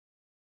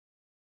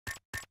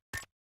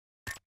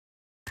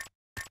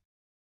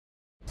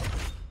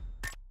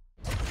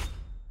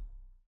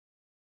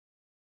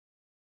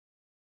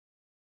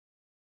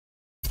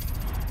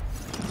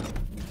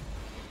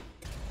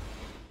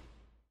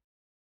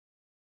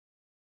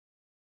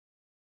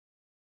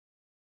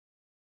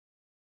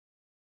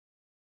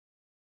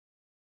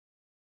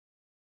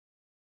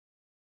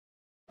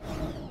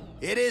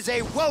It is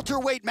a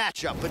welterweight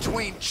matchup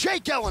between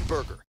Jake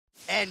Ellenberger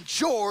and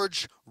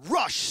George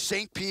Rush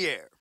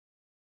St-Pierre.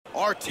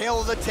 Our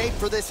tale of the tape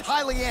for this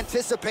highly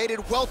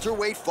anticipated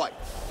welterweight fight.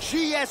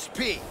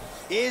 GSP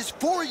is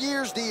 4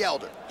 years the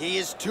elder. He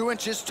is 2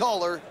 inches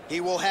taller.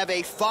 He will have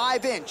a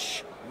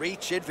 5-inch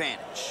reach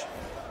advantage.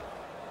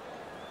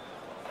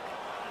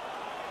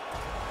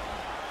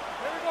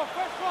 Here we go,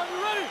 first one,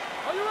 you ready?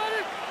 Are you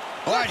ready?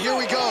 All right, here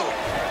we go.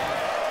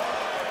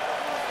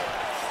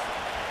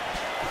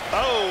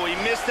 Oh, he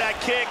missed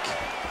that kick.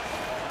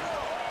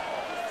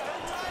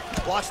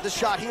 Watch the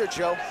shot here,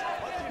 Joe.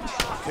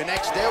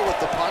 Connects there with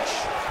the punch.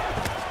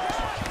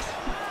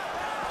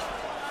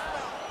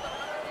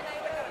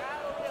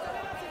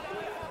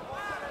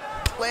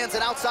 Lands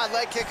an outside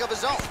leg kick of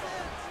his own.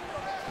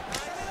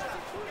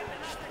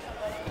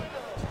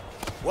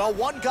 Well,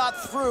 one got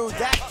through.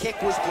 That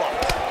kick was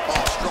blocked.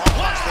 Oh, strong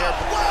punch there.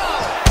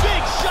 Wow!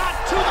 Big shot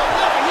to the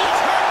liver. He's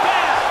hurt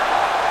bad.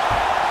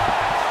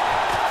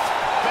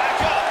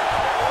 Back up.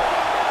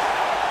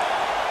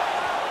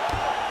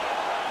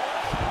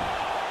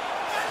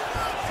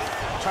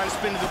 Trying to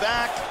spin to the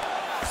back.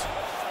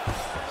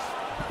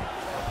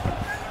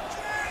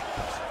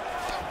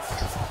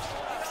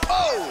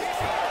 Oh!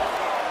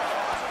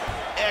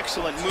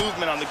 Excellent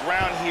movement on the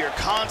ground here.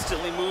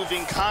 Constantly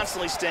moving,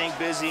 constantly staying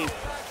busy.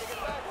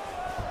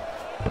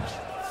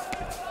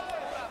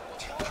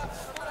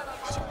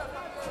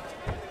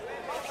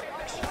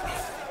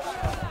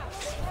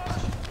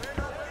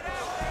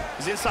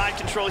 He's inside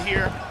control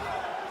here.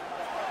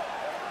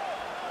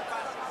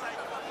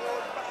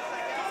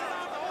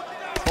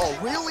 Oh,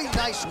 really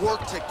nice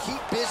work to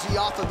keep busy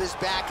off of his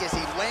back as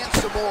he lands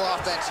some more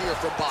offense here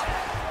from bottom.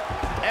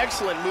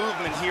 Excellent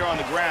movement here on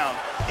the ground.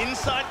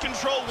 Inside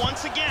control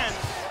once again.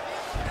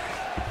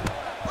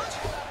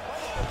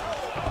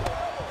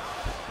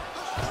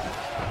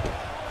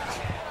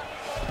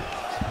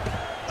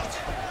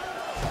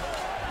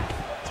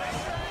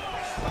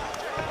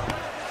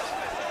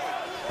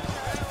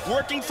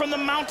 Working from the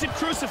mounted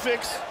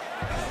crucifix.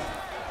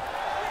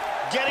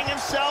 Getting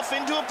himself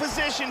into a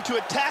position to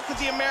attack with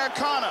the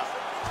Americana.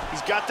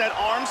 He's got that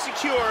arm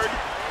secured.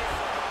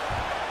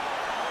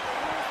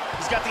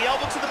 He's got the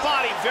elbow to the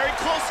body, very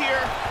close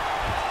here.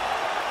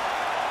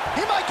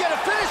 He might get a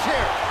finish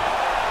here.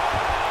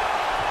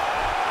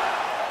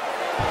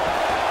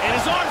 And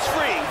his arm's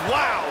free.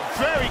 Wow,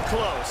 very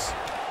close.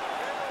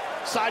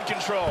 Side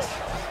control.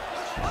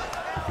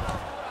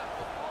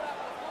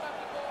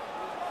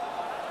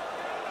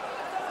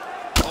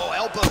 Oh,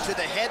 elbow to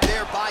the head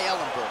there by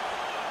Ellenberger.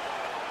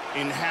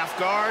 In half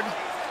guard.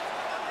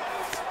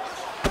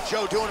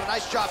 Joe doing a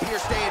nice job here,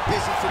 staying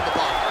busy from the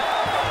bottom.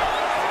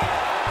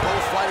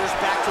 Both fighters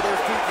back to their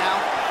feet now.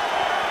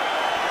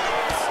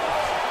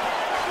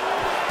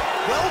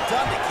 Well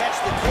done to catch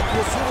the kick.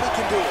 We'll see what he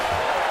can do.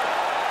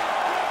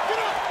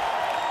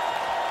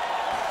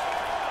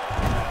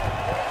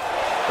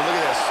 But look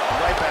at this.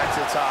 Right back to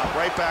the top.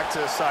 Right back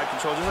to side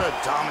control. Just a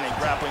dominant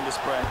grappling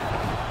display.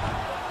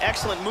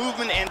 Excellent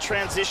movement and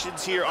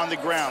transitions here on the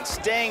ground.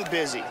 Staying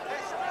busy.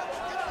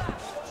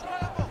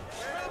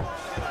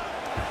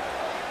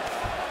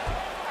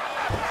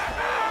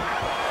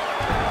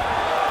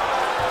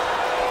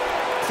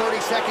 30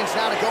 seconds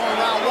now to go in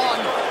round one.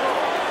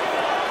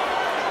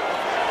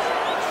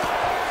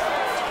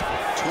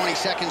 20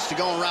 seconds to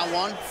go in round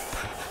one.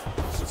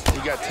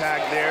 He got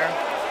tagged there.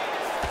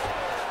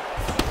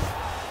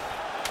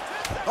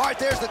 All right,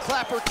 there's the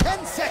clapper.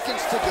 10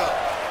 seconds to go.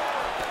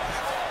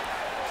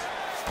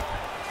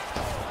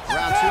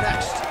 Round two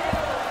next.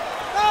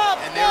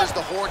 And there's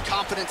the horde.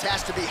 Confidence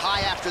has to be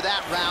high after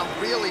that round.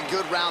 Really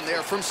good round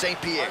there from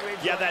St-Pierre.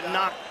 Yeah, that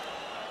knock.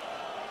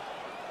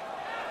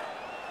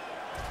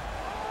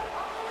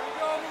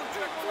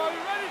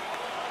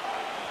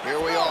 Here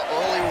we are,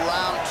 early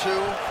round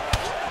two.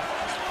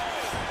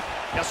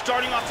 Now,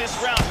 starting off this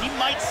round, he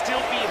might still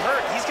be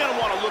hurt. He's going to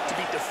want to look to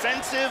be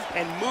defensive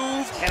and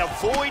move and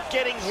avoid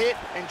getting hit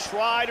and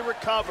try to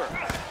recover.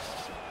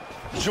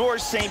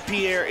 George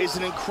St-Pierre is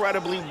an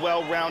incredibly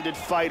well-rounded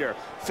fighter.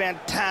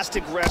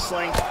 Fantastic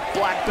wrestling,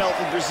 black belt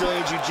in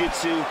Brazilian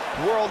Jiu-Jitsu,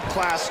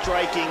 world-class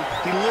striking.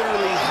 He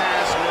literally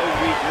has no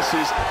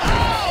weaknesses.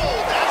 Oh,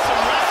 that's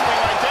some wrestling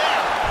right there.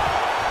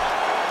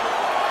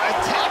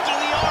 Attacking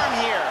the arm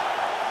here.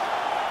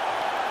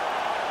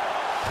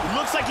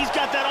 Looks like he's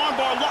got that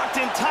armbar locked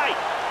in tight.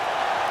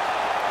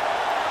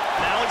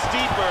 Now it's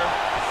deeper.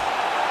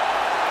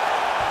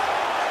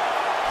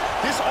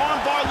 This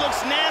armbar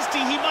looks nasty.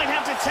 He might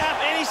have to tap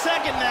any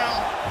second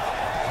now.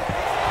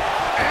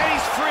 And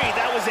he's free.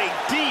 That was a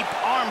deep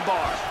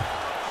armbar.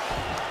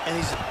 And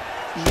he's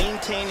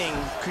maintaining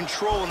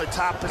control in the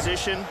top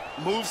position.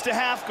 Moves to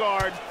half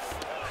guard.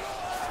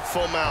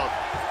 Full mount.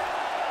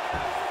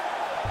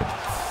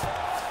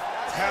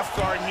 Half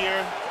guard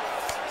here.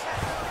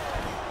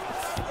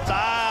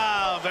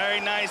 Ah, very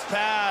nice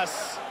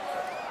pass.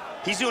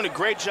 He's doing a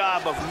great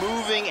job of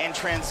moving and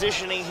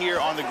transitioning here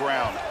on the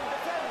ground.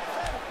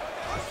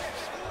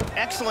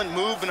 Excellent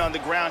movement on the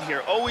ground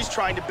here, always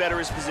trying to better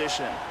his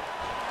position.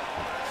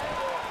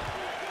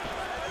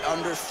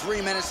 Under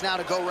 3 minutes now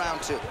to go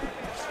round 2.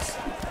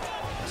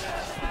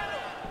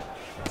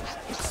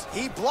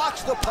 He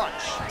blocks the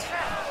punch.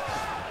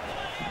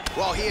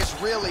 Well, he has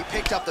really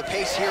picked up the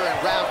pace here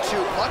in round 2.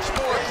 Much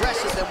more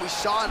aggressive than we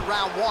saw in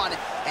round 1,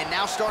 and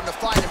now starting to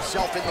find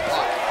himself in the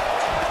pocket.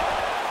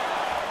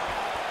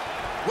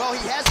 Well,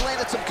 he has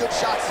landed some good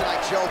shots tonight,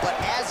 Joe, but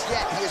as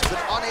yet, he has been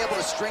unable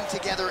to string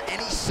together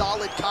any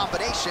solid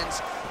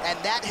combinations, and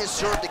that has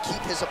served to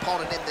keep his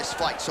opponent in this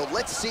fight. So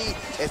let's see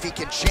if he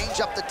can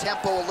change up the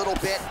tempo a little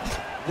bit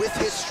with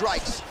his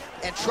strikes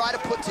and try to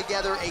put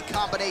together a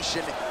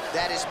combination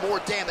that is more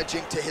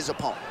damaging to his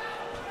opponent.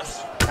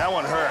 That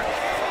one hurt.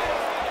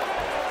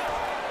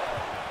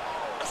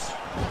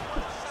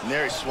 And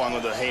there he swung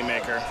with a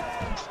haymaker.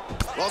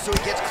 Well, so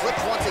he gets clipped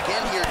once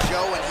again here,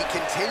 Joe, and he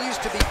continues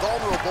to be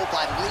vulnerable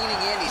by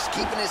leaning in. He's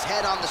keeping his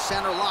head on the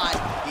center line.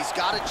 He's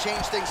got to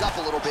change things up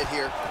a little bit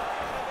here.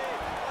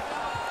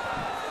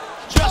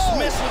 Just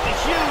missed with a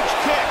huge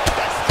kick.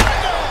 That's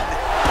done.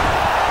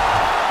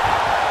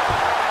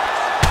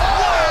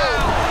 Wow!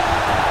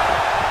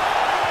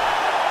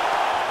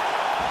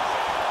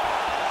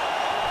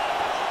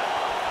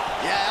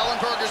 Yeah,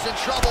 Ellenberger's in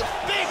trouble.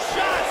 Big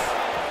shots.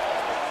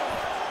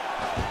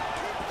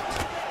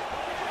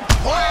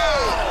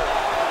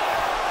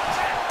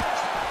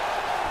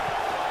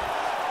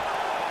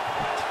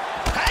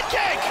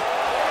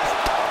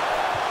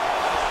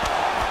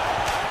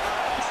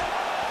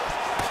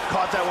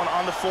 Caught that one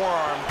on the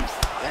forearm.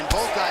 And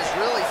both guys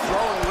really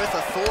throwing with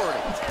authority.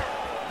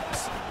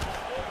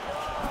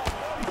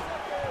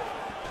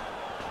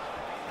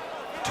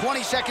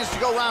 "20 seconds to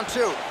go, round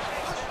 2.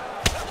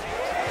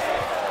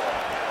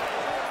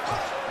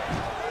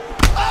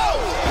 Oh!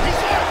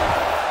 He's out!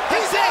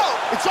 He's out!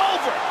 It's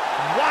over!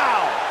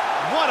 Wow!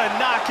 What a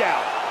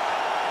knockout!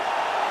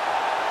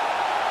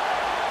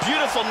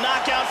 Beautiful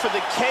knockout for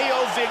the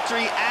KO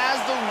victory as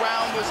the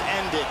round was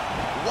ended.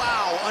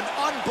 Wow, an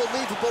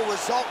unbelievable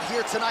result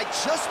here tonight.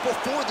 Just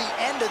before the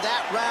end of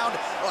that round,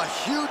 a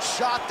huge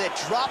shot that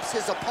drops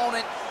his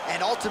opponent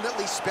and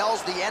ultimately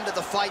spells the end of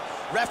the fight.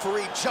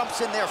 Referee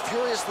jumps in there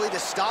furiously to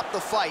stop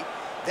the fight.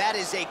 That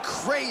is a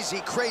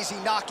crazy, crazy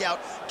knockout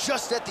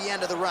just at the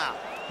end of the round.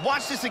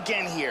 Watch this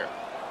again here.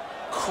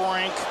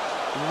 Crank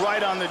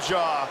right on the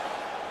jaw.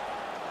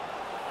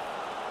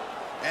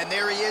 And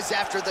there he is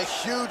after the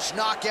huge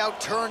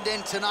knockout turned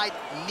in tonight.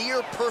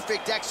 Near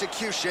perfect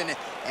execution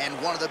and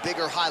one of the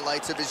bigger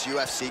highlights of his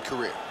UFC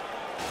career.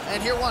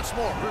 And here once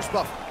more, Bruce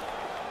Buffer.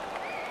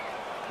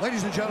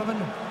 Ladies and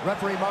gentlemen,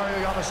 referee Mario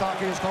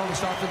Yamasaki has called a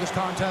stop to this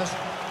contest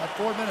at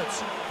 4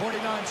 minutes,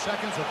 49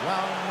 seconds of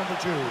round number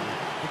 2.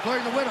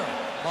 Declaring the winner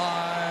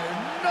by